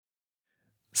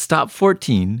Stop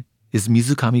 14 is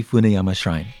Mizukami Funeyama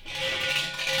Shrine.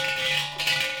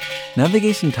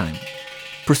 Navigation time.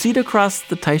 Proceed across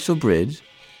the Taisho Bridge,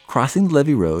 crossing the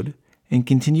Levee Road, and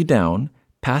continue down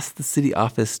past the city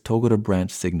office Togura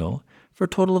branch signal for a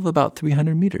total of about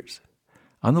 300 meters.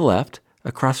 On the left,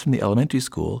 across from the elementary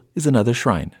school, is another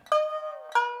shrine.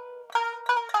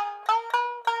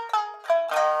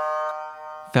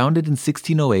 Founded in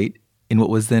 1608 in what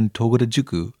was then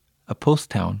Togura-juku, a post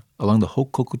town along the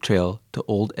Hokoku Trail to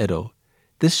Old Edo,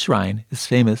 this shrine is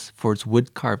famous for its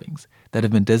wood carvings that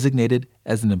have been designated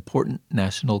as an important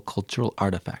national cultural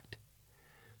artifact.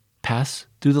 Pass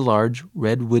through the large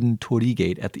red wooden torii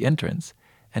gate at the entrance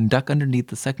and duck underneath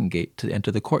the second gate to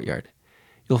enter the courtyard.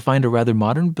 You'll find a rather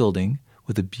modern building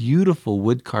with a beautiful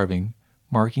wood carving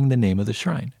marking the name of the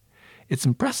shrine. It's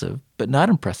impressive, but not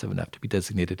impressive enough to be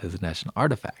designated as a national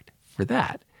artifact. For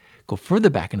that, go further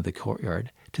back into the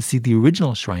courtyard to see the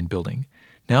original shrine building,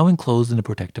 now enclosed in a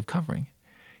protective covering.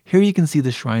 Here you can see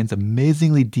the shrine's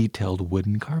amazingly detailed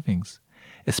wooden carvings.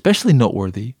 Especially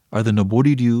noteworthy are the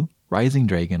Nobori-ryu, rising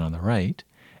dragon, on the right,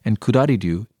 and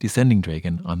Kudari-ryu, descending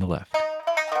dragon, on the left.